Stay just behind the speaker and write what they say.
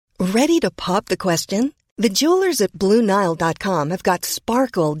Ready to pop the question? The jewelers at BlueNile.com have got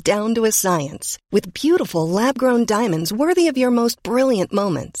sparkle down to a science with beautiful lab-grown diamonds worthy of your most brilliant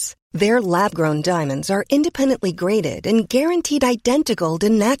moments. Their lab-grown diamonds are independently graded and guaranteed identical to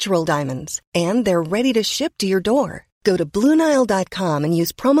natural diamonds, and they're ready to ship to your door. Go to BlueNile.com and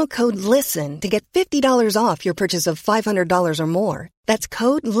use promo code LISTEN to get $50 off your purchase of $500 or more. That's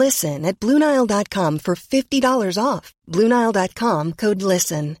code LISTEN at BlueNile.com for $50 off. BlueNile.com, code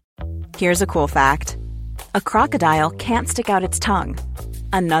LISTEN. Here's a cool fact. A crocodile can't stick out its tongue.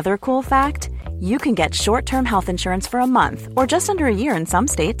 Another cool fact, you can get short-term health insurance for a month or just under a year in some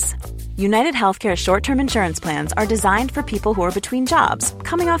states. United Healthcare short-term insurance plans are designed for people who are between jobs,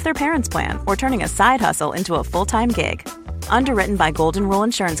 coming off their parents' plan, or turning a side hustle into a full-time gig. Underwritten by Golden Rule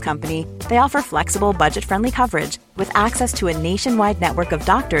Insurance Company, they offer flexible, budget-friendly coverage with access to a nationwide network of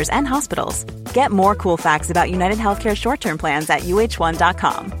doctors and hospitals. Get more cool facts about United Healthcare short-term plans at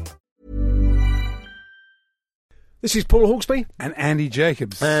uh1.com. This is Paul Hawksby and Andy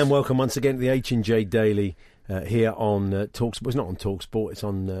Jacobs, and welcome once again to the H&J Daily here on TalkSport. It's not on TalkSport; it's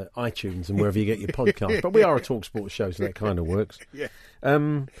on iTunes and wherever you get your podcast. But we are a TalkSport show, so that kind of works. Yeah.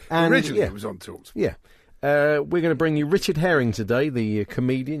 And originally, it was on TalkSport. Yeah. We're going to bring you Richard Herring today, the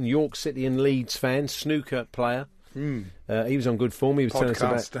comedian, York City and Leeds fan, snooker player. He was on good form. He was telling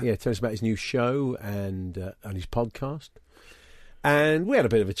us about his new show and his podcast. And we had a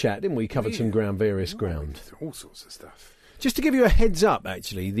bit of a chat, didn't we? Covered some various ground. All sorts of stuff. Just to give you a heads up,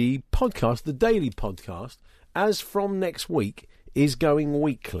 actually, the podcast, the daily podcast, as from next week, is going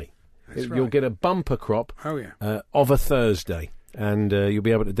weekly. You'll get a bumper crop of a Thursday, and you'll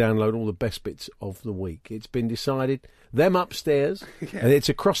be able to download all the best bits of the week. It's been decided. Them upstairs, and it's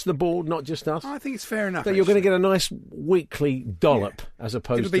across the board, not just us. I think it's fair enough. So you're going to get a nice weekly dollop as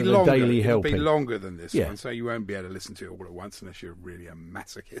opposed to the daily helping. It'll be longer than this one, so you won't be able to listen to it all at once unless you're really a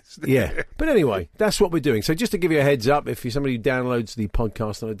masochist. Yeah, but anyway, that's what we're doing. So just to give you a heads up, if you're somebody who downloads the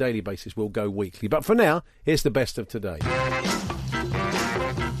podcast on a daily basis, we'll go weekly. But for now, here's the best of today.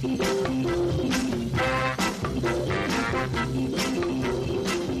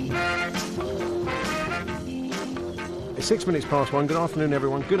 6 minutes past 1. Good afternoon,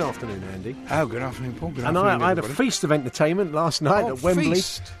 everyone. Good afternoon, Andy. Oh, good afternoon, Paul. Good afternoon, everybody. I had a feast of entertainment last night at Wembley.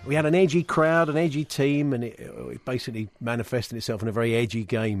 Feast. We had an edgy crowd, an edgy team, and it basically manifested itself in a very edgy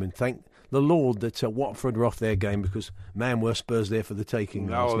game. And thank the Lord that Watford were off their game, because, man, were Spurs there for the taking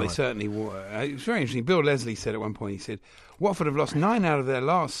last night. They certainly were. It was very interesting. Bill Leslie said at one point, he said, Watford have lost 9 out of their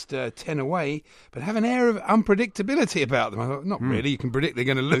last 10 away, but have an air of unpredictability about them. I thought, not really. You can predict they're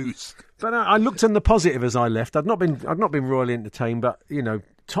going to lose. But I looked on the positive as I left. I'd not been royally entertained, but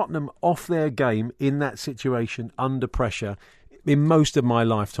Tottenham off their game in that situation under pressure in most of my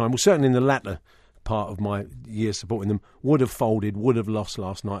lifetime. Well, certainly in the latter part of my years supporting them, would have folded, would have lost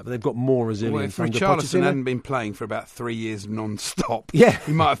last night, but they've got more resilience. Well, if Richarlison hadn't been playing for about 3 years non-stop,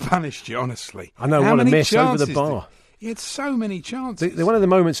 he might have punished you, honestly. I know, what a miss over the bar. He had so many chances. One of the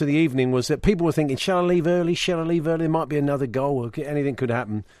moments of the evening was that people were thinking, shall I leave early? There might be another goal. Anything could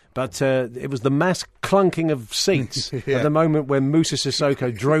happen. But it was the mass clunking of seats at the moment when Moussa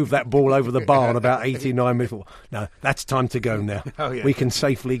Sissoko drove that ball over the bar on about 89 minutes. No, that's time to go now. We can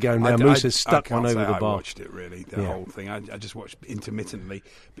safely go now. Moussa's stuck one over the bar. I watched it, really, the whole thing. I just watched intermittently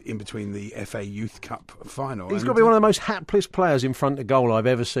in between the FA Youth Cup final. He's got to be one of the most hapless players in front of goal I've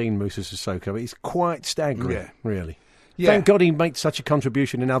ever seen, Moussa Sissoko. He's quite staggering, really. Yeah. Thank God he makes such a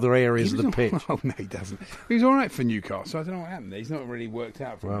contribution in other areas of the pitch. Oh, no, he doesn't. He was all right for Newcastle. I don't know what happened there. He's not really worked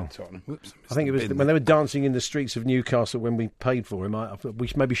out for Tottenham. Whoops, I think it was when they were dancing in the streets of Newcastle when we paid for him.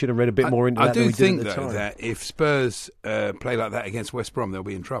 We maybe should have read a bit more into that than we did at the time. I do think, though, that if Spurs play like that against West Brom, they'll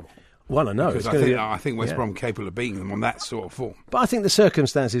be in trouble. Well, I know. Because I think West Brom are capable of beating them on that sort of form. But I think the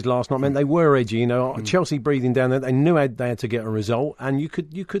circumstances last night meant they were edgy. Chelsea breathing down there, they knew they had to get a result, and you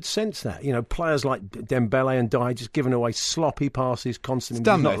could sense that. Players like Dembele and Dye just giving away sloppy passes constantly. It's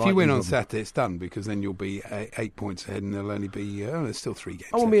done, though. If you win on Saturday, it's done, because then you'll be 8 points ahead, and there'll only be there's still 3 games.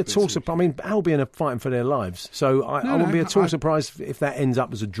 I wouldn't be at all surprised. I mean, Albion are fighting for their lives, so I wouldn't be at all surprised if that ends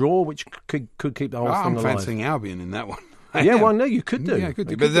up as a draw, which could keep the whole thing alive. I'm fancying Albion in that one. No, you could do. Yeah, I could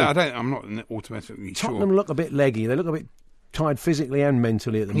do. But I'm not automatically sure. Tottenham look a bit leggy. They look a bit tired physically and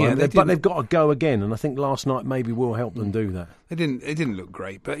mentally at the moment. But they've got to go again, and I think last night maybe will help them do that. It didn't look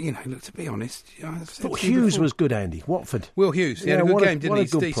great, but look, to be honest, I thought Hughes was good, Andy. Watford. Will Hughes, he had a good game, didn't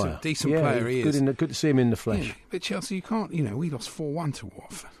he? Decent player he is. Good to see him in the flesh. Yeah, but Chelsea, you can't. We lost 4-1 to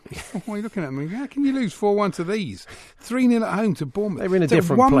Watford. Why are you looking at me? How can you lose 4-1 to these? 3-0 at home to Bournemouth. They were in a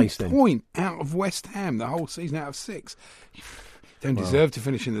different place then. 1 point out of West Ham the whole season out of 6. Don't deserve to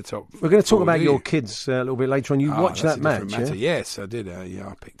finish in the top. We're going to talk about your kids a little bit later on. You watched that match, yeah? Yes, I did.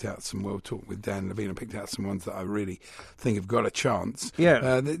 I picked out some. We'll talk with Dan Levine. I picked out some ones that I really think have got a chance.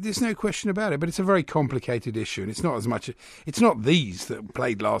 Yeah, there's no question about it. But it's a very complicated issue, and it's not as much. It's not these that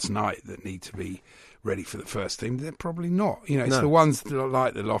played last night that need to be ready for the first team. They're probably not. It's the ones that are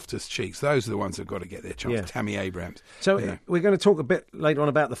like the Loftus-Cheeks. Those are the ones that have got to get their chance. Yeah. Tammy Abrahams. So we're going to talk a bit later on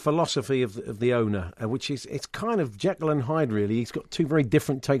about the philosophy of the owner, which is it's kind of Jekyll and Hyde, really. He's got two very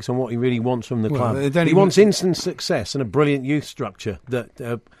different takes on what he really wants from the club. He wants instant success and a brilliant youth structure. How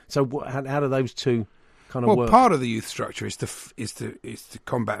do those two kind of work? Part of the youth structure is to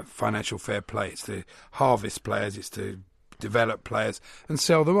combat financial fair play. It's to harvest players. It's to develop players and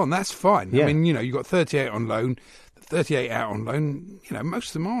sell them on. That's fine. Yeah. I mean, you've got 38 on loan, 38 out on loan. Most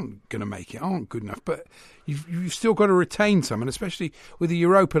of them aren't going to make it, aren't good enough. But you've still got to retain some, and especially with the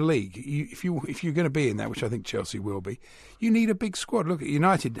Europa League, if you're going to be in that, which I think Chelsea will be, you need a big squad. Look at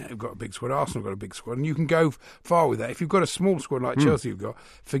United have got a big squad, Arsenal have got a big squad, and you can go far with that. If you've got a small squad like Chelsea have got,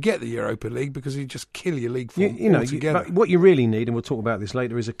 forget the Europa League because you just kill your league form altogether. But what you really need, and we'll talk about this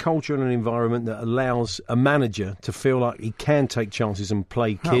later, is a culture and an environment that allows a manager to feel like he can take chances and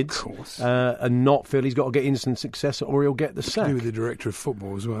play kids, and not feel he's got to get instant success or he'll get the sack. Maybe the director of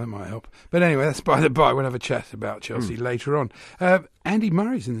football as well, that might help. But anyway, that's by the by. We'll have a chat about Chelsea later on. Andy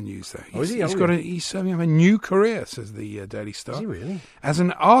Murray's in the news, though. He's serving up a new career, says the Daily Star. Is he really? As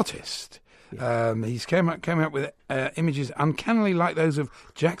an artist. Yeah. He's came up with images uncannily like those of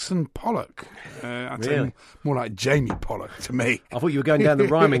Jackson Pollock. I'd say more like Jamie Pollock to me. I thought you were going down the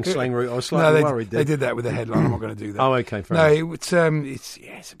rhyming slang route. I was slightly worried. They did that with the headline. I'm not going to do that. Oh, okay. Fair enough. It's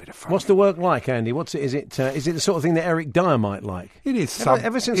a bit of fun. What's the work like, Andy? Is it the sort of thing that Eric Dyer might like? It is.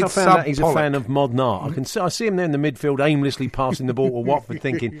 Ever since I found out he's a fan of modern art, I see him there in the midfield aimlessly passing the ball to Watford,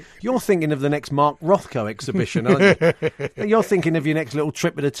 thinking you're thinking of the next Mark Rothko exhibition, aren't you? You're thinking of your next little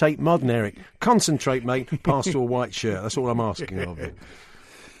trip to the Tate Modern, Eric. Concentrate, mate. Pass to a white shirt. That's all I'm asking of you.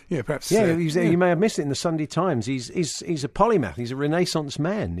 Yeah, perhaps. Yeah, you may have missed it in the Sunday Times. He's a polymath. He's a Renaissance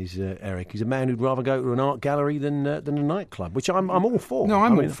man. Eric. He's a man who'd rather go to an art gallery than a nightclub, which I'm all for. No,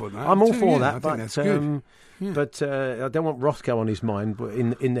 I'm all for that. I'm all for that. I think that's good. But I don't want Rothko on his mind. But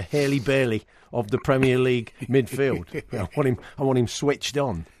in the Hailey Bailey of the Premier League midfield, I want him switched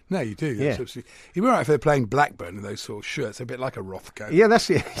on. No, you do. Yeah. Absolutely. You'd be right if they're playing Blackburn in those sort of shirts, a bit like a Rothko. Yeah, that's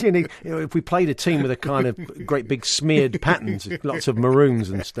it. If we played a team with a kind of great big smeared patterns, lots of maroons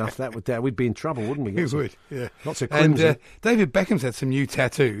and stuff, we'd be in trouble, wouldn't we? We would, yeah. Lots of crimson. And David Beckham's had some new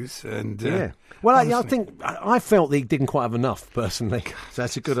tattoos. And yeah. Well, I felt that he didn't quite have enough, personally. So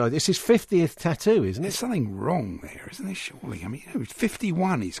that's a good idea. It's his 50th tattoo, isn't it? There's something wrong there, isn't there, surely? I mean,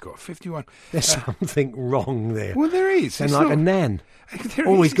 51 he's got, 51. There's something wrong there. Well, there is. And like a nan.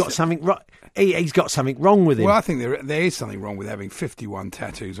 He's got something right. He's got something wrong with him. Well, I think there is something wrong with having 51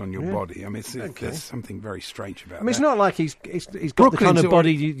 tattoos on your body. I mean, there's something very strange about that. I mean, it's not like he's got the kind of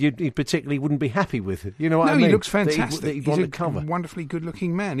body you particularly wouldn't be happy with. You know what I mean? No, he looks fantastic. That he'd want to cover. Wonderfully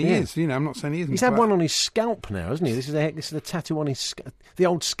good-looking man. He is. I'm not saying he isn't. He's had one on his scalp now, hasn't he? This is the tattoo on his the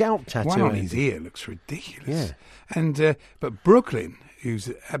old scalp tattoo. One on his ear looks ridiculous. Yeah. And but Brooklyn, who's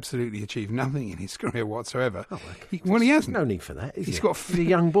absolutely achieved nothing in his career whatsoever. He hasn't. No need for that. He's a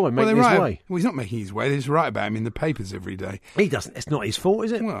young boy making his way. Well, he's not making his way. They just write about him in the papers every day. He doesn't. It's not his fault,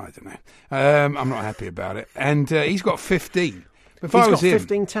 is it? Well, I don't know. I'm not happy about it. And he's got 15. He's got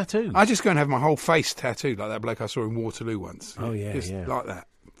 15 tattoos. I just go and have my whole face tattooed like that bloke I saw in Waterloo once. Oh, yeah, just like that.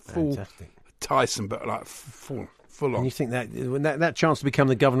 Fantastic. Full Tyson, but like full on. And you think that when that chance to become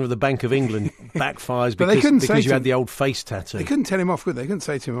the governor of the Bank of England backfires because you had the old face tattoo? They couldn't tell him off, could they? They couldn't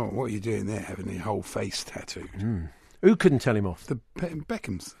say to him, "Oh, what are you doing there, having the whole face tattooed?" Who couldn't tell him off? The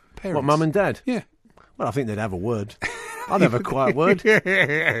Beckham's parents. What, Mum and Dad? Yeah. Well, I think they'd have a word. I'd have a quiet word.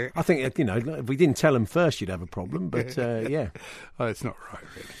 I think, if we didn't tell them first, you'd have a problem. But yeah, it's not right,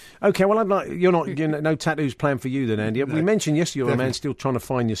 really. Okay, well, no tattoos planned for you then, Andy. We mentioned yesterday you're a man still trying to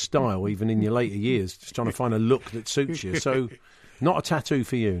find your style, even in your later years, just trying to find a look that suits you. So, not a tattoo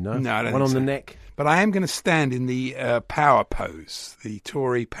for you, no? No, I don't One think on so. the neck. But I am going to stand in the power pose, the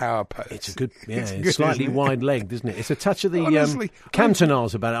Tory power pose. It's a good, it's slightly wide-legged, isn't it? It's a touch of the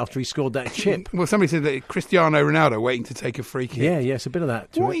Cantona's about it after he scored that chip. Well, somebody said that Cristiano Ronaldo waiting to take a free kick. Yeah, it's a bit of that.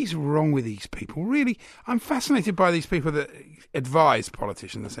 What is wrong with these people? Really, I'm fascinated by these people that advise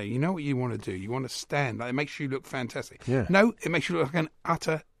politicians and say, you know what you want to do? You want to stand. Like, it makes you look fantastic. Yeah. No, it makes you look like an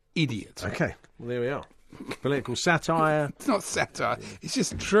utter idiot. Okay, well, there we are. Political satire. It's not satire. It's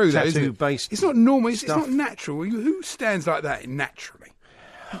just true. Tattoo-based. It's not normal. It's not natural. Who stands like that naturally?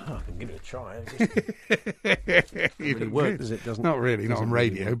 I can give it a try. It doesn't really work, does it? Not really, not on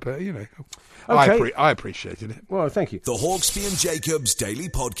radio, but, you know. Okay. I appreciated it. Well, thank you. The Hawksbee and Jacobs Daily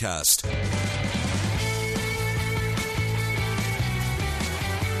Podcast.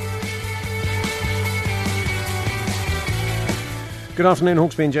 Good afternoon,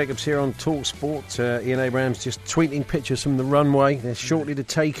 Hawksbee and Jacobs here on Talk Sport. Ian Abrams just tweeting pictures from the runway. They're shortly to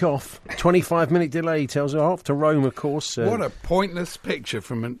take off. 25-minute delay, tells her off to Rome, of course. What a pointless picture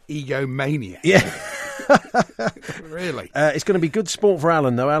from an egomaniac. Yeah. Really? It's going to be good sport for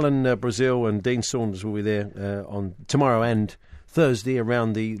Alan, though. Alan Brazil and Dean Saunders will be there on tomorrow and Thursday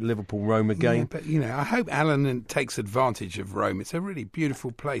around the Liverpool-Roma game. Yeah, but, you know, I hope Alan takes advantage of Rome. It's a really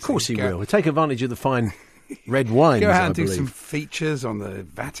beautiful place. Of course he will. He'll take advantage of the fine red wines. Go out and do some features on the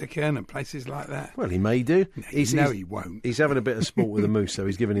Vatican and places like that. Well, he may do. No, he won't. He's having a bit of sport with the moose, so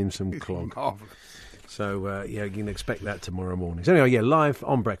he's giving him some clog. Marvellous. So, you can expect that tomorrow morning. So, anyway, live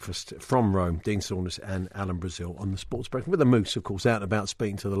on breakfast from Rome, Dean Saunders and Alan Brazil on the Sports Breakfast, with the moose, of course, out and about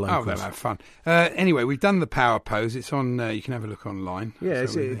speaking to the locals. Oh, they'll have fun. Anyway, we've done the power pose. It's on, you can have a look online. Yeah,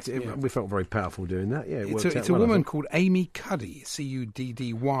 we felt very powerful doing that. Yeah, it's a woman called Amy Cuddy,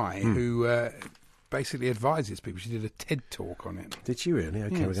 Cuddy, who basically advises people. She did a TED talk on it. Did she really?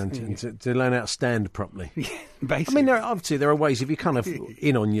 Okay, we're going to learn how to stand properly. Yeah, basically. I mean, there are ways if you're kind of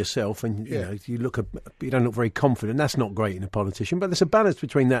in on yourself and you know you don't look very confident. That's not great in a politician. But there's a balance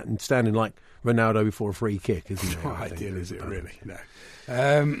between that and standing like Ronaldo before a free kick, isn't there? Not ideal, is it? Really? No.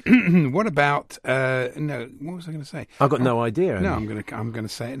 What about? No. What was I going to say? I've got no idea. No, I'm going to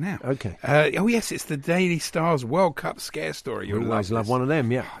say it now. Okay. Oh yes, it's the Daily Star's World Cup scare story. You always love one of them.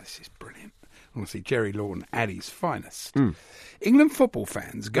 Yeah. Oh, this is brilliant. I want to see Jerry Lawton at his finest. England football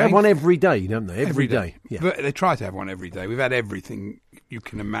fans they have one every day, don't they? Every day. Yeah. But they try to have one every day. We've had everything you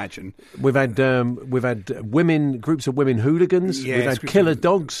can imagine. We've had groups of women hooligans. Yeah, we've had killer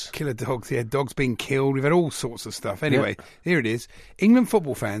dogs. Yeah, dogs being killed. We've had all sorts of stuff. Anyway, Here it is. England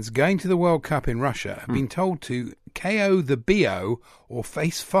football fans going to the World Cup in Russia have been told to KO the BO or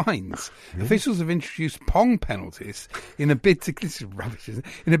face fines. Officials have introduced Pong penalties in a bid to this is rubbish, isn't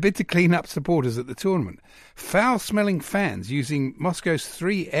it? In a bid to clean up supporters at the tournament. Foul-smelling fans using Moscow's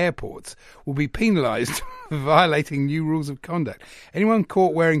 3 airports will be penalised for violating new rules of conduct. Anyone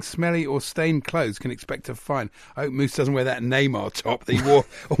caught wearing smelly or stained clothes can expect a fine. I hope Moose doesn't wear that Neymar top that he wore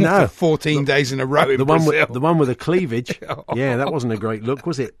for 14 days in a row in Brazil. The one with the cleavage. Yeah, that wasn't a great look,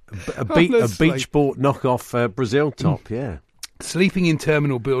 was it? A beach sport knockoff Brazil top, yeah. Sleeping in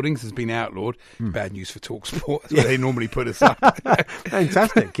terminal buildings has been outlawed. Bad news for TalkSport. That's where they normally put us up.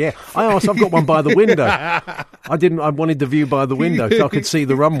 Fantastic, yeah. I've got one by the window. I wanted the view by the window so I could see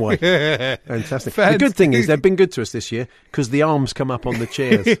the runway. Fantastic. The good thing is they've been good to us this year because the arms come up on the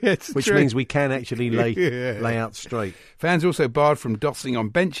chairs, which means we can actually lay out straight. Fans also barred from dossing on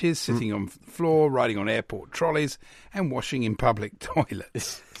benches, sitting on the floor, riding on airport trolleys and washing in public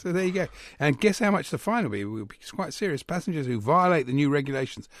toilets. So there you go. And guess how much the fine will be? It will be quite serious. Passengers who violate the new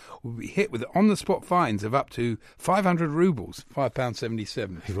regulations will be hit with on-the-spot fines of up to 500 rubles,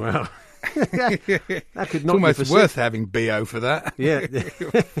 £5.77. Wow. That could it's almost worth having BO for that. Yeah.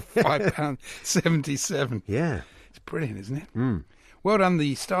 £5.77. Yeah. It's brilliant, isn't it? Well done,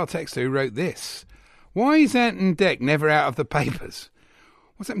 the Star Texter who wrote this. Why is Ant and Dec never out of the papers?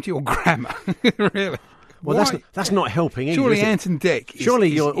 What's happened to your grammar? Really? Well, that's not helping either. Surely Ant and Dec is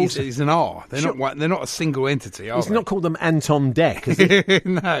an R. They're not a single entity, are they? It's not called them Anton Dec, is it?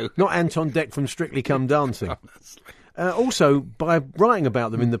 No. Not Anton Dec from Strictly Come Dancing. Also, by writing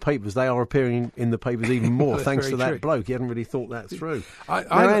about them in the papers, they are appearing in the papers even more, thanks to that bloke. He hadn't really thought that through.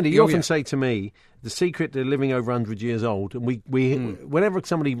 Andy, you often say to me, the secret to living over 100 years old, and we whenever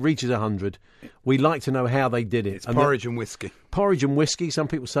somebody reaches 100, we like to know how they did it. It's porridge and whiskey. Porridge and whiskey. Some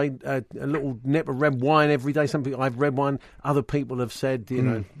people say a little nip of red wine every day. Some people, I've red wine. Other people have said,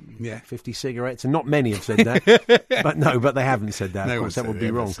 50 cigarettes, and not many have said that. but they haven't said that. Of course, that would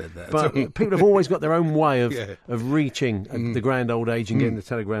be wrong. But people have always got their own way of reaching the grand old age and getting the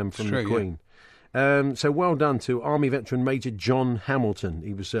telegram from the Queen. So well done to Army veteran Major John Hamilton.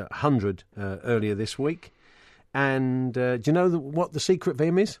 He was 100 earlier this week. And do you know what the secret for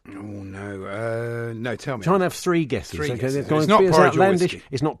him is? Oh, no. No, tell me. Try and have 3 guesses. Guesses. It's not porridge and whiskey.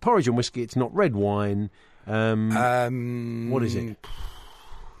 It's not porridge and whiskey. It's not red wine. What is it?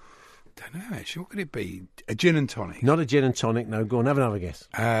 Don't know, actually. What could it be? A gin and tonic? Not a gin and tonic, no. Go on, have another guess.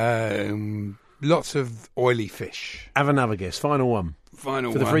 Lots of oily fish. Have another guess. Final one. For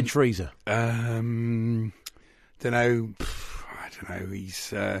the fridge freezer. Don't know. I don't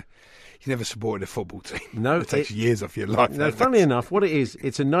know. never supported a football team. No. It takes years off your life. No, funnily enough, what it is,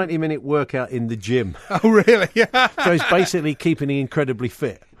 it's a 90-minute workout in the gym. Oh, really? So it's basically keeping him incredibly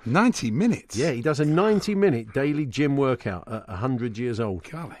fit. 90 minutes? Yeah, he does a 90-minute daily gym workout at 100 years old.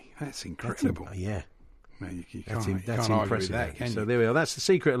 Golly, that's incredible. Yeah. No, you that's can't impressive. That, can you? So there we are. That's the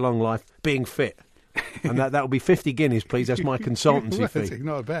secret of long life, being fit. And that'll be 50 guineas, please. That's my consultancy fee. It's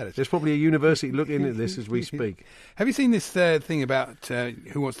not bad. There's probably a university looking at this as we speak. Have you seen this thing about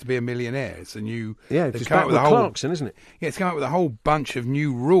Who Wants to Be a Millionaire? It's a new... Yeah, it's come up with Clarkson, isn't it? Yeah, it's come up with a whole bunch of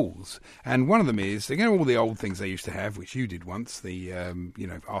new rules. And one of them is, all the old things they used to have, which you did once, the,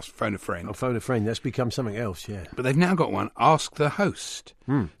 phone a friend. Oh, phone a friend. That's become something else, yeah. But they've now got one, Ask the Host.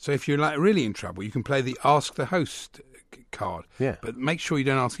 So if you're really in trouble, you can play the Ask the Host card. Yeah. But make sure you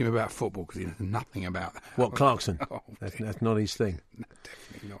don't ask him about football because he knows nothing about that. What, Clarkson? That's not his thing. No,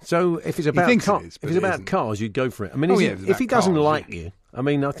 definitely not. So if it's about cars, you'd go for it. I mean, if he doesn't like you, I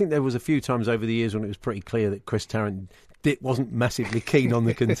mean, I think there was a few times over the years when it was pretty clear that Chris Tarrant wasn't massively keen on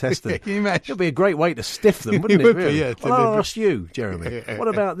the contestant. Can you imagine? It'd be a great way to stiff them, wouldn't it? Would really? be, yeah. Well, I'll ask you, Jeremy. What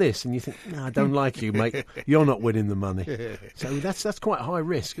about this? And you think, no, I don't like you, mate. You're not winning the money. So that's quite high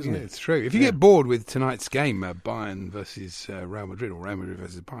risk, isn't it? It's true. If you get bored with tonight's game, Bayern versus Real Madrid, or Real Madrid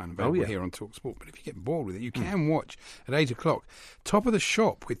versus Bayern, available here on TalkSport. But if you get bored with it, you can watch at 8 o'clock. Top of the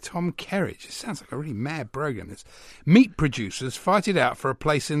Shop with Tom Kerridge. It sounds like a really mad programme. It's meat producers fight it out for a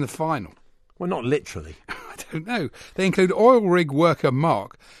place in the final. Well, not literally. I don't know. They include oil rig worker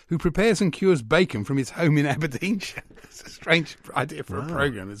Mark, who prepares and cures bacon from his home in Aberdeenshire. It's a strange idea for a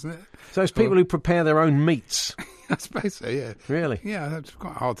programme, isn't it? So it's people who prepare their own meats. I suppose so, yeah. Really? Yeah, that's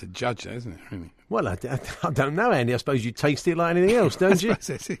quite hard to judge, though, isn't it, really? Well, I don't know, Andy. I suppose you taste it like anything else, don't you? It's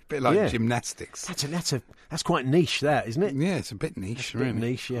a bit like gymnastics. That's quite niche, that, isn't it? Yeah, it's a bit niche, really.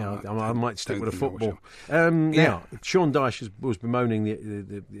 Niche, yeah. I might stick with a football. Now, Sean Dyche was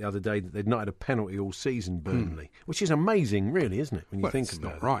bemoaning the other day that they'd not had a penalty all season, Burnley, which is amazing, really, isn't it, when you think about it?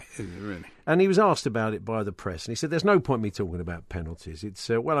 It's not right, is it, really? And he was asked about it by the press, and he said, there's no point me talking about penalties. It's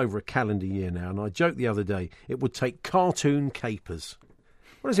well over a calendar year now, and I joked the other day, it would take cartoon capers.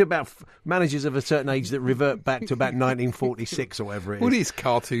 What is it about managers of a certain age that revert back to about 1946 or whatever it is? What is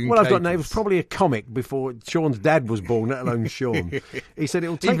cartoon Well, capers? it was probably a comic before Sean's dad was born, let alone Sean. He said it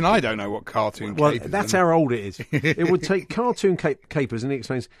will take... Even I don't know what cartoon capers are. Well, that's how old it is. It would take cartoon capers, and he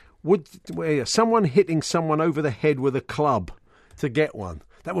explains, someone hitting someone over the head with a club to get one.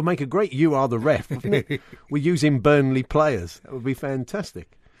 That would make a great You Are the Ref, wouldn't it? We're using Burnley players. That would be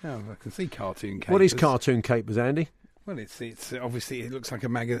fantastic. Oh, I can see cartoon capers. What is cartoon capers, Andy? Well, it's obviously it looks like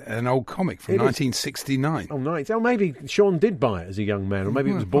an old comic from 1969. Oh, nice. Oh, maybe Sean did buy it as a young man, or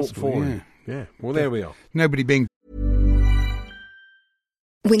maybe it was bought for him. Yeah. Well, there we are. Nobody being...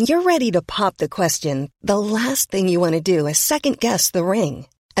 When you're ready to pop the question, the last thing you want to do is second-guess the ring.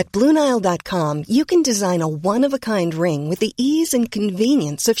 At BlueNile.com, you can design a one-of-a-kind ring with the ease and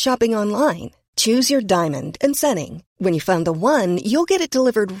convenience of shopping online. Choose your diamond and setting. When you find the one, you'll get it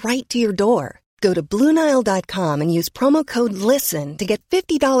delivered right to your door. Go to BlueNile.com and use promo code LISTEN to get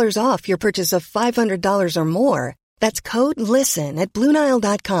 $50 off your purchase of $500 or more. That's code LISTEN at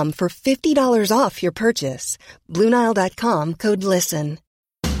BlueNile.com for $50 off your purchase. BlueNile.com, code LISTEN.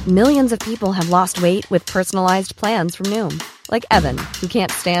 Millions of people have lost weight with personalized plans from Noom. Like Evan, who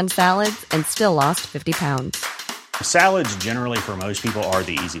can't stand salads and still lost 50 pounds. Salads generally for most people are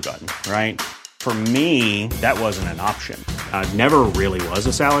the easy button, right? For me, that wasn't an option. I never really was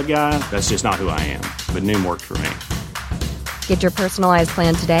a salad guy. That's just not who I am. But Noom worked for me. Get your personalized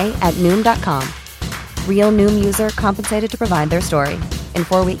plan today at Noom.com. Real Noom user compensated to provide their story. In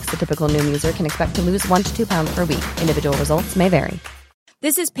 4 weeks, the typical Noom user can expect to lose 1 to 2 pounds per week. Individual results may vary.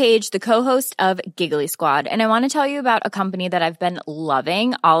 This is Paige, the co-host of Giggly Squad, and I want to tell you about a company that I've been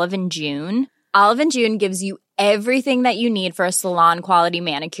loving, Olive & June. Olive & June gives you everything that you need for a salon-quality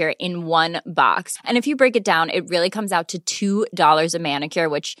manicure in one box. And if you break it down, it really comes out to $2 a manicure,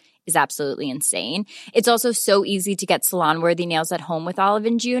 which is absolutely insane. It's also so easy to get salon-worthy nails at home with Olive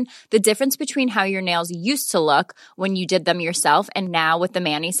 & June. The difference between how your nails used to look when you did them yourself and now with the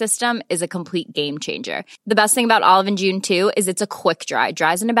Mani system is a complete game changer. The best thing about Olive & June, too, is it's a quick dry.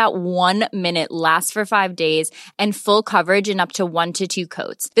 Dries in about 1 minute, lasts for 5 days, and full coverage in up to 1 to 2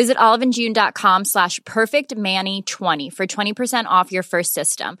 coats. Visit oliveandjune.com/perfectmani20 for 20% off your first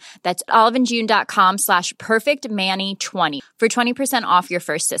system. That's oliveandjune.com/perfectmani20 for 20% off your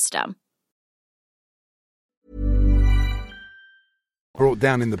first system. Brought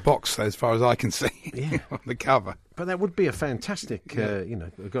down in the box, as far as I can see, on the cover. But that would be a fantastic,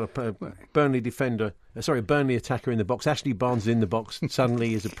 we've got a Burnley attacker in the box. Ashley Barnes in the box. And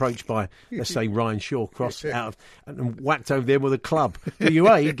suddenly is approached by, let's say, Ryan Shawcross and whacked over there with a club. Do you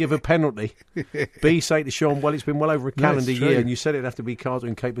A, give a penalty? B, say to Sean, well, it's been well over a calendar year, and you said it'd have to be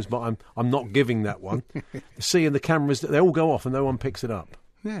Cartoon Capers, but I'm not giving that one. C, and the cameras, they all go off and no one picks it up.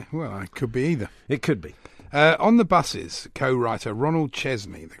 Yeah, well, it could be either. It could be. On the buses, co-writer Ronald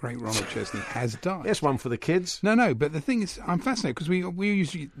Chesney, the great Ronald Chesney, has died. There's one for the kids. No, but the thing is, I'm fascinated because we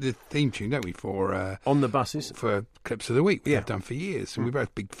use the theme tune, don't we, for... on the buses? For Clips of the Week. We have done for years, and we're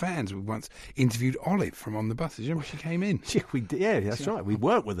both big fans. We once interviewed Olive from On the Buses. Remember she came in? Yeah, we did. Yeah, that's right. We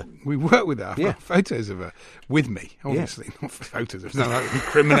worked with her. I've got photos of her with me, obviously. Yeah. Not photos of her. Not like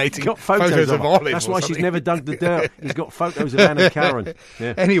incriminating photos of Olive. That's why she's never dug the dirt. He's got photos of Anna Karen.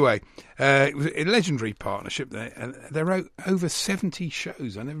 Yeah. Anyway... it was a legendary partnership there, and they wrote over 70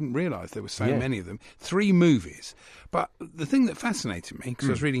 shows. I never realised there were so many of them. 3 movies. But the thing that fascinated me, because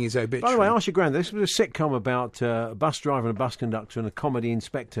I was reading his obituary... By the way, ask your granddad, this was a sitcom about a bus driver and a bus conductor and a comedy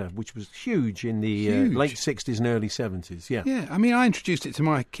inspector, which was huge in the late 60s and early 70s, Yeah, I mean, I introduced it to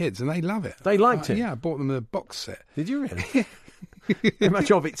my kids, and they love it. They liked it? Yeah, I bought them a box set. Did you really?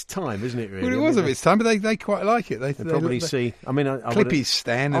 Much of its time, isn't it? Really? Well, it was of its time, but they quite like it. They probably see. I mean, Clippy's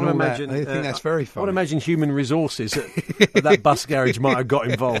Stan and all that. I think that's very fun. I would imagine human resources at that bus garage might have got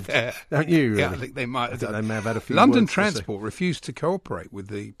involved. Don't you? Really? Yeah, I think they might have done. They may have had a few. London Transport refused to cooperate with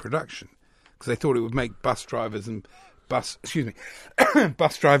the production because they thought it would make bus drivers and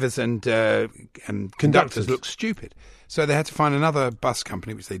conductors look stupid. So they had to find another bus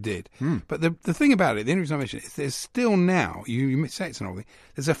company, which they did. But the thing about it, the only reason I mention it, is there's still now, you say it's an old thing,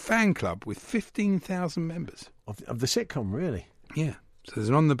 there's a fan club with 15,000 members. Of the sitcom, really? Yeah. So there's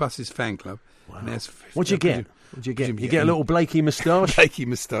an On the Buses fan club. Wow. What'd you get? You get a little Blakey moustache? Blakey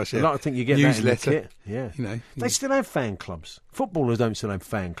moustache, yeah. I think you get newsletter. That in the kit. Yeah. You know, they still have fan clubs. Footballers don't still have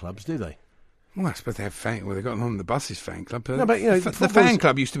fan clubs, do they? Well, I suppose they have they've got On the Buses fan club. No, but the fan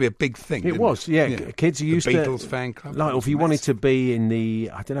club used to be a big thing. It was, yeah. Kids used the Beatles fan club. Like, if you wanted to be in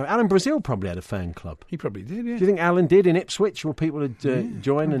the, I don't know, Alan Brazil probably had a fan club. He probably did, yeah. Do you think Alan did in Ipswich, where people would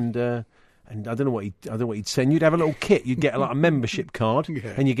join and I don't know what he'd send. You'd have a little kit. You'd get a membership card,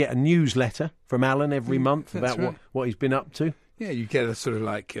 and you get a newsletter from Alan every month about what he's been up to. Yeah, you get a sort of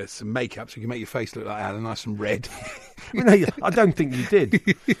like some makeup so you can make your face look like Alan, nice and red. I don't think you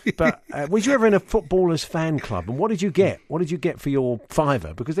did. But was you ever in a footballer's fan club? And what did you get? What did you get for your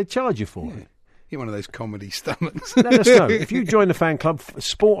 $5? Because they'd charge you for it. You're one of those comedy stomachs. Let us know. If you join the fan club,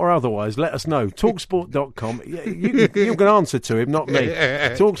 sport or otherwise, let us know. Talksport.com. You can answer to him, not me.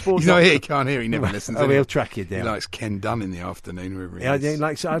 Talksport. He's not here, he can't hear, he never listens. He'll track you down. He likes Ken Dunn in the afternoon.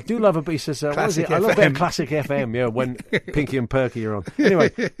 I do love a piece of... what is it? I love a bit of Classic FM, when Pinky and Perky are on. Anyway,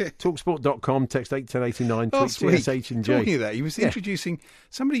 talksport.com, text 81089, tweet TSH and J. Talking of that, he was introducing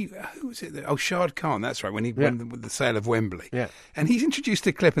somebody... Who was it? Oh, Shard Khan, that's right, when he won with the sale of Wembley. Yeah. And he's introduced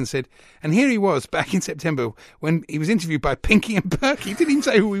a clip and said, and here he was back in September when he was interviewed by Pinky and Perky. He didn't even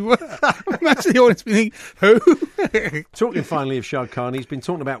say who we were. Imagine the audience being who? Talking finally of Shard Khan, he's been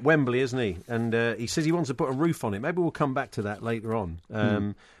talking about Wembley, isn't he? And he says he wants to put a roof on it. Maybe we'll come back to that later on.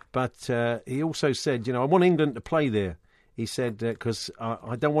 But he also said, I want England to play there. He said, because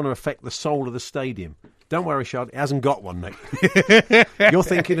I don't want to affect the soul of the stadium. Don't worry, Shard, it hasn't got one, mate. You're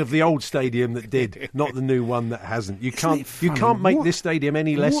thinking of the old stadium that did, not the new one that hasn't. You can't make this stadium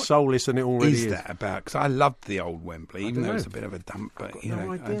any less soulless than it already is. What is that about? Because I loved the old Wembley, even though it's a bit of a dump. But I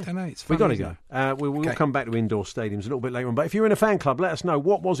don't know. It's we've got to go. We'll come back to indoor stadiums a little bit later on. But if you're in a fan club, let us know.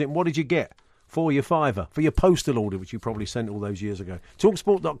 What was it? What did you get for your $5? For your postal order, which you probably sent all those years ago.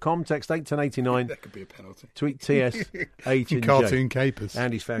 Talksport.com, text 81089. That could be a penalty. Tweet TSH and Cartoon Capers.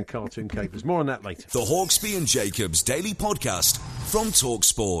 Andy's found Cartoon Capers. More on that later. The Hawksbee and Jacobs Daily Podcast from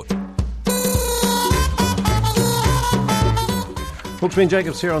TalkSport. Hawksbee and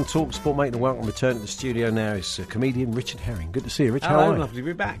Jacobs here on TalkSport, making a welcome return to the studio now is comedian Richard Herring. Good to see you, Rich. How are you? Lovely to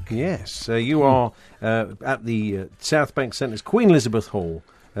be back. Yes, you are at the South Bank Centre's Queen Elizabeth Hall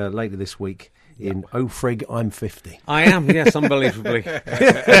later this week. In Oh Frig, I'm 50. I am, yes, unbelievably.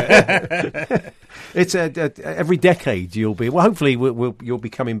 It's every decade you'll be. Well, hopefully you'll be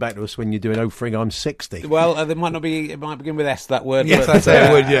coming back to us when you're doing Oh Frig, I'm 60. Well, there might not be. It might begin with S, that word. Yes, that's how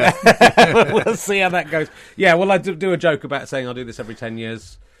it would. Yeah. We'll see how that goes. Yeah. Well, I do a joke about saying I'll do this every 10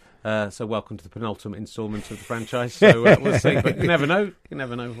 years. So welcome to the penultimate instalment of the franchise. So we'll see. But you never know. You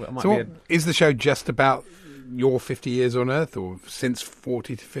never know. Is the show just about your 50 years on Earth, or since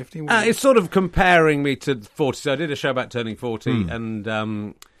 40 to 50? It's sort of comparing me to 40. So I did a show about turning 40,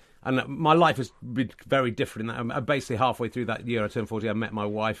 and And my life has been very different in that. Basically, halfway through that year I turned 40, I met my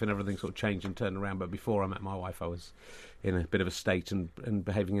wife, and everything sort of changed and turned around. But before I met my wife, I was in a bit of a state and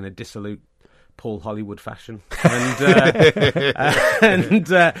behaving in a dissolute Paul Hollywood fashion. And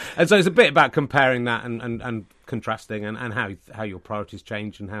so it's a bit about comparing that and contrasting and how your priorities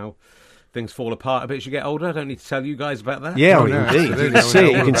change and how things fall apart a bit as you get older. I don't need to tell you guys about that. Yeah, indeed. You can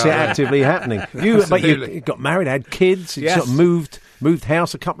see it. You can see it actively happening. But you got married, had kids. You sort of moved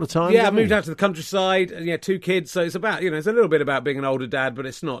house a couple of times. Yeah, I moved out to the countryside. And, 2 kids. So it's about it's a little bit about being an older dad, but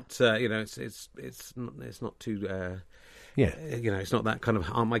it's not it's not too. It's not that kind of,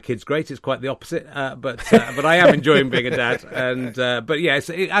 aren't my kids great? It's quite the opposite. But I am enjoying being a dad. And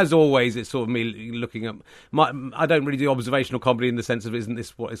as always, it's sort of me looking at I don't really do observational comedy in the sense of isn't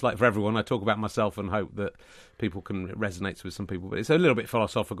this what it's like for everyone? I talk about myself and hope that people can resonate with some people. But it's a little bit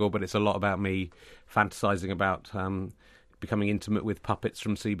philosophical, but it's a lot about me fantasising about becoming intimate with puppets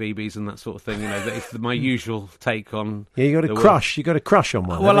from CBeebies and that sort of thing. It's my usual take on. Yeah, you got a crush. You got a crush on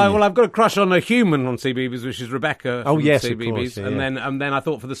one. I've got a crush on a human on CBeebies, which is Rebecca. From CBeebies, of course, yeah. And then I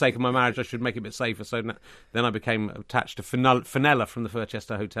thought for the sake of my marriage, I should make it a bit safer. So then I became attached to Fenella from the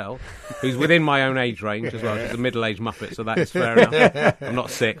Furchester Hotel, who's within my own age range as well. She's a middle-aged Muppet, so that is fair enough. I'm not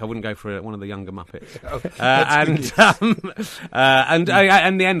sick. I wouldn't go for one of the younger Muppets.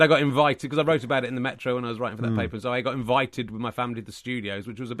 In the end, I got invited because I wrote about it in the Metro when I was writing for that paper. So I got invited with my family to the studios,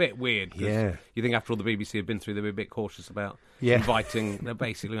 which was a bit weird. Yeah. You think after all the BBC had been through, they were a bit cautious about inviting.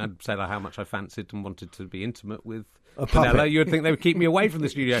 Basically, I'd said how much I fancied and wanted to be intimate with Fenella. You would think they would keep me away from the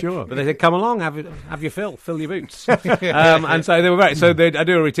studio. Sure. But they said, come along, have your fill your boots. And so they were great. So I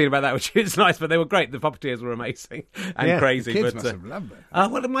do a routine about that, which is nice, but they were great. The puppeteers were amazing and crazy. The kids must have loved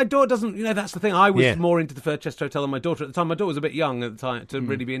it. My daughter doesn't, that's the thing. I was more into the Furchester Hotel than my daughter at the time. My daughter was a bit young at the time to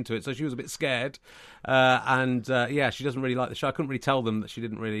really be into it, so she was a bit scared. She doesn't really like the show. I couldn't really tell them that she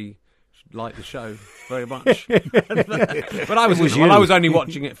didn't really like the show very much. But I was only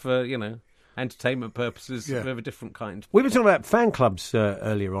watching it for, entertainment purposes of a different kind. We were talking about fan clubs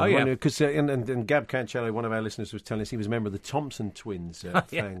earlier on. Because and Gab Cancello, one of our listeners, was telling us he was a member of the Thompson Twins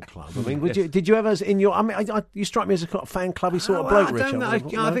fan club. I mean, did you ever in your? I mean, you strike me as a kind of fan clubby sort of bloke, Richard. I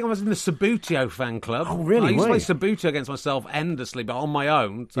think I was in the Subbuteo fan club. Oh, really? I used to play Subbuteo against myself endlessly, but on my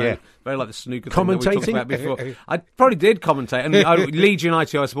own. So very like the snooker thing that we talked about before. I probably did commentate. And Leeds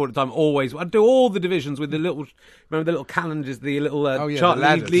United, I supported at the time, always. I'd do all the divisions with the little calendars, the little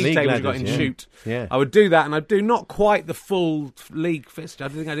league tables you got in Shoot. Yeah. I would do that, and I'd do not quite the full league fixture. I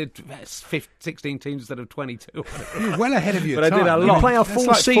think I did 16 teams instead of 22. You're well ahead of your time. I did a lot. You play a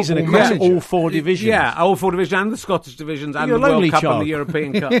full season across all 4 divisions. Yeah, all 4 divisions, and the Scottish divisions, and the World Cup and the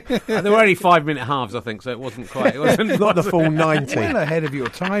European Cup. And there were only 5-minute halves, I think, so it wasn't quite. It wasn't not the full 90. Well ahead of your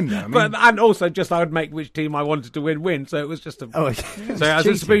time, though. And also, just I would make which team I wanted to win. So it was just a. So as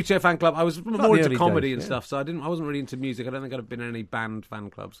a Subbuteo fan club, I was more into comedy and stuff. So I wasn't really into music. I don't think I'd have been in any band fan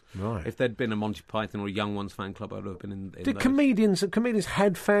clubs. Right. If there'd been a Monty Python or a Young Ones fan club, I would have been in Did comedians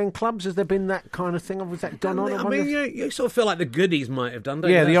had fan clubs? Has there been that kind of thing? Or was that gone on? I mean, you sort of feel like the Goodies might have done, don't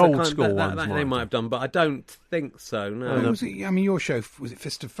you? The old school ones. That they might have done, but I don't think so, no. Your show, was it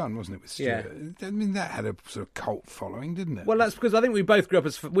Fist of Fun, wasn't it, with Stuart? Yeah. I mean, that had a sort of cult following, didn't it? Well, that's because I think we both grew up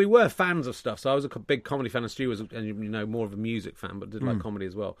we were fans of stuff, so I was a big comedy fan and Stu was, more of a music fan, but did like comedy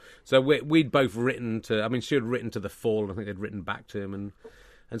as well. So we'd both written to, Stu had written to The Fall, and I think they'd written back to him,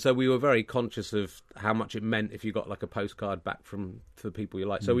 and so we were very conscious of how much it meant if you got like a postcard back from the people you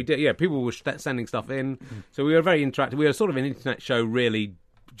like. So we did, people were sending stuff in. So we were very interactive. We were sort of an internet show, really,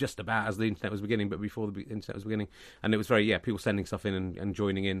 just about as the internet was beginning, but before the internet was beginning. And it was very, people sending stuff in and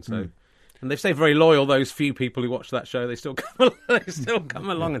joining in. So. And they've stayed very loyal, those few people who watch that show. They still come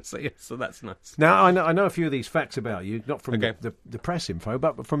along and see us, so that's nice. Now, I know a few of these facts about you, not from the press info,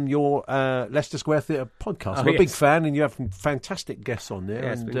 but from your Leicester Square Theatre podcast. I'm a big fan, and you have fantastic guests on there.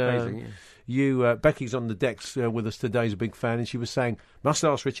 Yeah, it's been crazy, Becky's on the decks with us today, is a big fan, and she was saying, must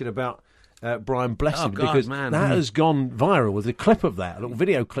ask Richard about Brian Blessed, because that has gone viral. With a clip of that, a little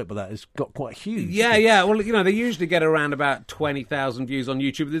video clip of that has got quite huge. Yeah. Well, they usually get around about 20,000 views on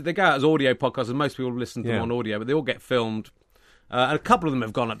YouTube. They go out as audio podcasts, and most people listen to them on audio, but they all get filmed. And a couple of them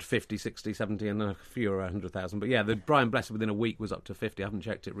have gone up to 50, 60, 70, and a few are 100,000. But the Brian Blessed within a week was up to 50. I haven't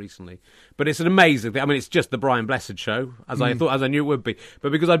checked it recently. But it's an amazing thing. I mean, it's just the Brian Blessed show, as I knew it would be.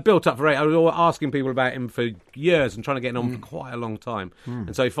 But because I'd built up for it, I was asking people about him for years and trying to get him on for quite a long time.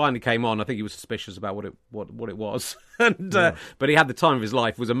 And so he finally came on. I think he was suspicious about what it was. But he had the time of his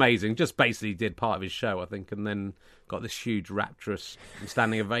life, was amazing. Just basically did part of his show, I think, and then got this huge rapturous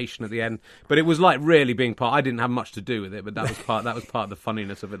standing ovation at the end. But it was like really being part. I didn't have much to do with it, but that was part part of the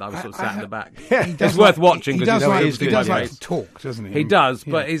funniness of it. I was sort of sat in the back. It's worth watching because he does like to talk, doesn't he? He does,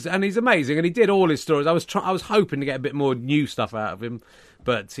 but he's amazing, and he did all his stories. I was hoping to get a bit more new stuff out of him.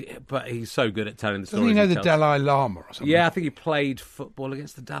 But he's so good at telling the stories. Doesn't he know the Dalai Lama or something? Yeah, I think he played football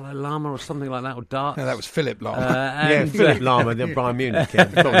against the Dalai Lama or something like that, or darts. No, that was Philip Lama. Philip Lama, then Bayern Munich.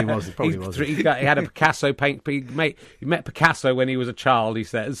 Probably was. He had a Picasso paint. He met Picasso when he was a child, he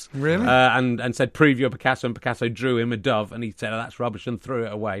says. Really? And said, prove you're Picasso, and Picasso drew him a dove, and he said, that's rubbish, and threw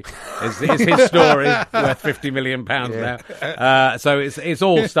it away. It's his story, worth £50 million now. So it's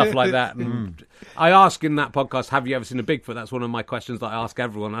all stuff like that. And I ask in that podcast, have you ever seen a Bigfoot? That's one of my questions that I ask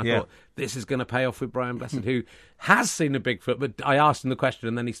everyone. I thought, this is going to pay off with Brian Blessed, who has seen a Bigfoot, but I asked him the question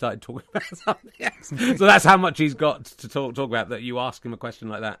and then he started talking about something else. So that's how much he's got to talk about, that you ask him a question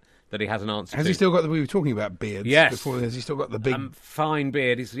like that he has an answer Has to. He still got we were talking about beards before, has he still got the big... fine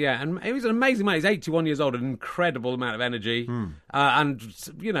beard. And he was an amazing man. He's 81 years old, an incredible amount of energy. And,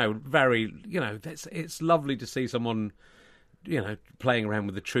 very, it's lovely to see someone... playing around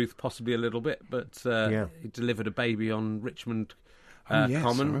with the truth, possibly a little bit, but he delivered a baby on Richmond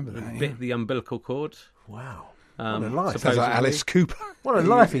Common, bit the umbilical cord. Wow. What a life. Sounds like Alice Cooper. What a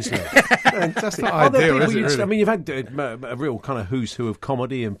life he's had. That's not ideal, is it, really? I mean, you've had a real kind of who's who of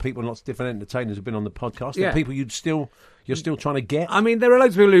comedy, and people, lots of different entertainers have been on the podcast. Yeah. People you're still trying to get. I mean, there are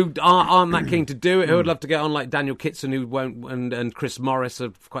loads of people who aren't that keen to do it, who would love to get on, like Daniel Kitson, who won't, and Chris Morris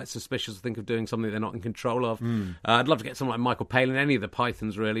are quite suspicious, I think, of doing something they're not in control of. I'd love to get someone like Michael Palin, any of the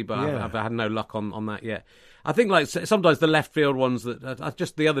Pythons, really, but I've had no luck on that yet. I think, like, sometimes the left field ones that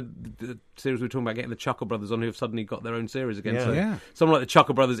just the other series we were talking about, getting the Chuckle Brothers on, who have suddenly got their own series again. Someone like the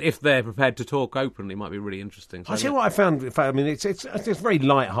Chuckle Brothers, if they're prepared to talk openly, might be really interesting. So I tell you what I found. In fact, I mean, it's very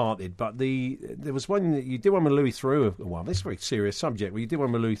light-hearted, but there was one that you did one with Louis Theroux. Well, this is a very serious subject. Where you did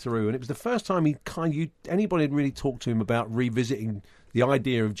one with Louis Theroux, and it was the first time anybody had really talked to him about revisiting the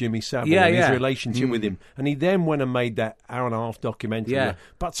idea of Jimmy Savile and his relationship with him. And he then went and made that hour-and-a-half documentary. Yeah.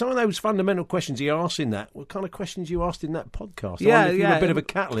 But some of those fundamental questions he asked in that were kind of questions you asked in that podcast. I wonder if you were a bit of a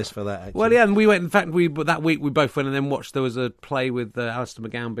catalyst for that, actually. Well, yeah, and we went, in fact, that week we both went and then watched, there was a play with Alistair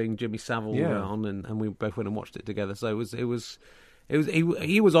McGowan being Jimmy Savile on, and we both went and watched it together. So he was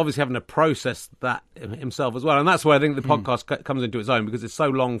obviously having to process that himself as well. And that's where I think the podcast comes into its own, because it's so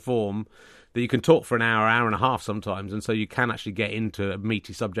long form that you can talk for an hour and a half sometimes, and so you can actually get into a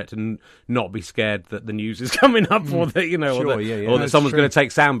meaty subject and not be scared that the news is coming up, or that or that someone's going to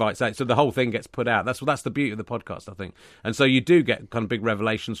take sound bites out. So the whole thing gets put out. That's the beauty of the podcast, I think. And so you do get kind of big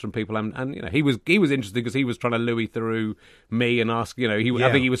revelations from people. And he was interesting because he was trying to Louis Theroux me and ask. I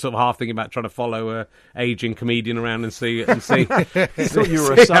think he was sort of half thinking about trying to follow a aging comedian around and see. I thought you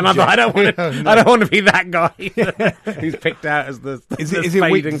were a subject. And I'm like, I don't want to be that guy who's picked out as the. Is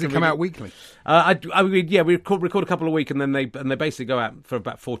it come out weekly? We record a couple a week, and then they basically go out for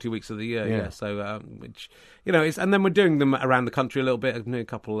about 40 weeks of the year. Yeah. So which and then we're doing them around the country a little bit. I'm doing a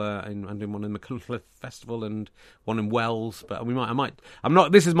couple. I'm doing one in the Cliff Festival and one in Wells. But I'm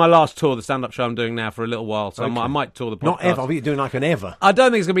not. This is my last tour, the stand-up show I'm doing now for a little while. So I might tour the podcast. Not ever. Are you doing like an ever? I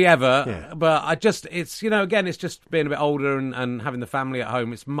don't think it's going to be ever. But it's again, it's just being a bit older and having the family at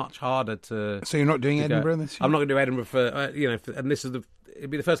home. It's much harder to. So you're not doing Edinburgh this year? I'm not going to do Edinburgh for and this is it'd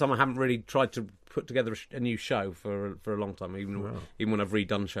be the first time I haven't really tried to put together a new show for a long time, even when I've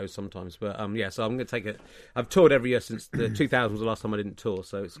redone shows sometimes. But so I'm going to take it. I've toured every year since the 2000 was the last time I didn't tour,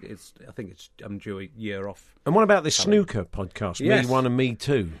 so I'm due a year off. And what about the snooker podcast? Yes. Me One and Me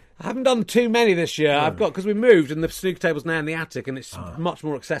Two. I haven't done too many this year. I've got, because we moved and the snooker table's now in the attic and it's much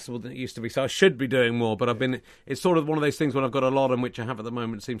more accessible than it used to be. So I should be doing more, but it's sort of one of those things when I've got a lot on which I have at the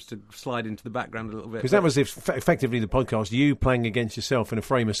moment, it seems to slide into the background a little bit. Because that was effectively the podcast, you playing against yourself in a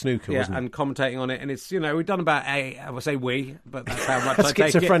frame of snooker, wasn't it? And commentating on it. And it's, we've done about but that's how much I take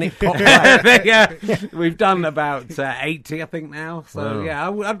it. Schizophrenic pop. We've done about 80, I think, now. So,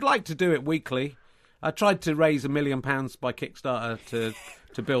 I'd like to do it weekly. I tried to raise £1 million by Kickstarter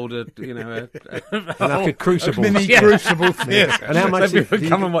to build like a crucible, mini crucible theatre. And how much did you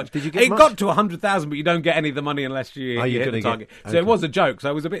come and watch? Did you get? It got to 100,000, but you don't get any of the money unless you hit the target. So it was a joke. So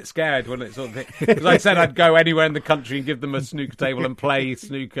I was a bit scared when it sort of because I said I'd go anywhere in the country and give them a snooker table and play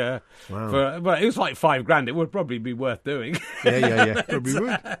snooker. Wow. But it was like $5,000. It would probably be worth doing. Yeah. Probably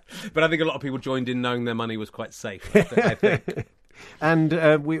would. But I think a lot of people joined in knowing their money was quite safe. I think. And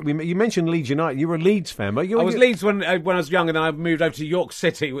you mentioned Leeds United. You were a Leeds fan, but I was Leeds when I was young, and then I moved over to York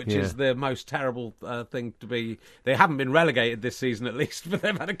City, which is the most terrible thing to be. They haven't been relegated this season, at least, but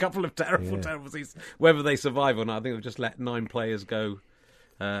they've had a couple of terrible seasons. Whether they survive or not, I think they've just let 9 players go,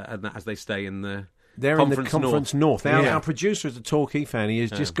 and as they stay in the They're Conference in the Conference North. Our producer is a Torquay fan. He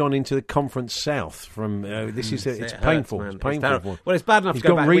has just gone into the Conference South. From it's painful. It's painful. Well, it's bad enough He's to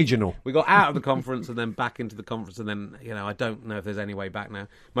go gone back. Regional. We got out of the conference and then back into the conference, and then I don't know if there's any way back now.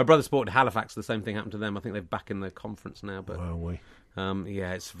 My brother supported Halifax. The same thing happened to them. I think they're back in the conference now. But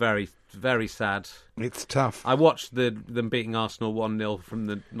it's very, very sad. It's tough. I watched them beating Arsenal 1-0 from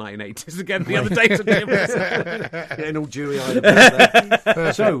the 1980s again the other day. Getting all dewy-eyed about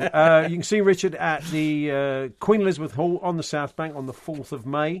that. So, you can see Richard at the Queen Elizabeth Hall on the South Bank on the 4th of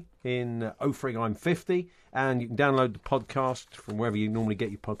May in Offringham 50. And you can download the podcast from wherever you normally get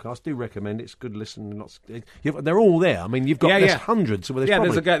your podcast. Do recommend it. It's good listen. They're all there. I mean, you've got there's hundreds. So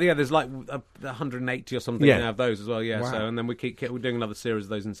there's like 180 or something now of those as well. Yeah. Wow. So and then we're doing another series of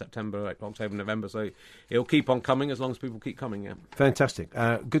those in September, like October, November. So it'll keep on coming as long as people keep coming. Yeah. Fantastic.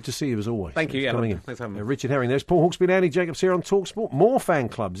 Good to see you as always. Thank you. Coming in. Thanks for having me. Richard Herring. There's Paul Hawksby and Andy Jacobs here on TalkSport. More fan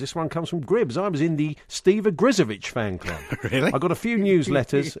clubs. This one comes from Gribbs. I was in the Steve Ogrizovic fan club. Really? I got a few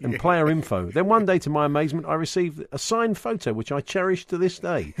newsletters and player info. Then one day, to my amazement, I received a signed photo, which I cherish to this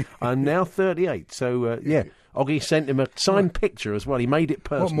day. I'm now 38, so Oggy sent him a signed picture as well. He made it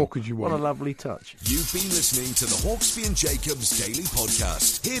personal. What more could you want? What a lovely touch. You've been listening to the Hawksby and Jacobs Daily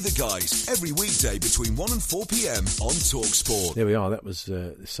Podcast. Hear the guys every weekday between 1 and 4 p.m. on TalkSport. There we are. That was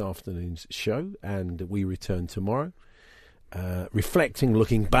this afternoon's show, and we return tomorrow. Reflecting,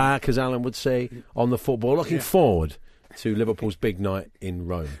 looking back, as Alan would say, on the football, looking forward to Liverpool's big night in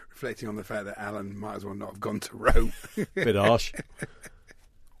Rome. Reflecting on the fact that Alan might as well not have gone to Rome. Bit harsh.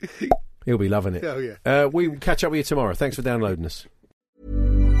 He'll be loving it. Oh, yeah. We'll catch up with you tomorrow. Thanks for downloading us.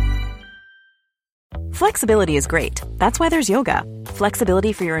 Flexibility is great. That's why there's yoga.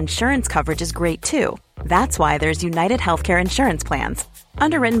 Flexibility for your insurance coverage is great too. That's why there's United Healthcare Insurance Plans.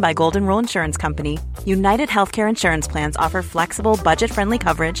 Underwritten by Golden Rule Insurance Company, United Healthcare Insurance Plans offer flexible, budget-friendly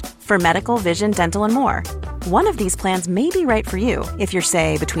coverage for medical, vision, dental, and more. One of these plans may be right for you if you're,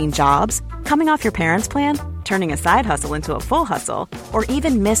 say, between jobs, coming off your parents' plan, turning a side hustle into a full hustle, or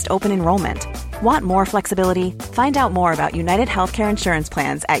even missed open enrollment. Want more flexibility? Find out more about United Healthcare Insurance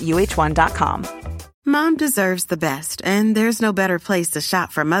Plans at uh1.com. Mom deserves the best, and there's no better place to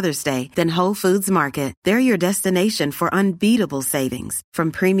shop for Mother's Day than Whole Foods Market. They're your destination for unbeatable savings, from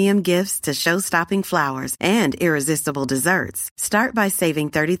premium gifts to show-stopping flowers and irresistible desserts. Start by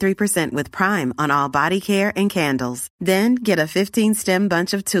saving 33% with Prime on all body care and candles. Then get a 15-stem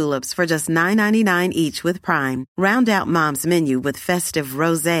bunch of tulips for just $9.99 each with Prime. Round out Mom's menu with festive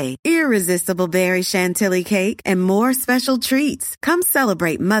rosé, irresistible berry chantilly cake, and more special treats. Come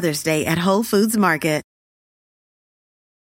celebrate Mother's Day at Whole Foods Market.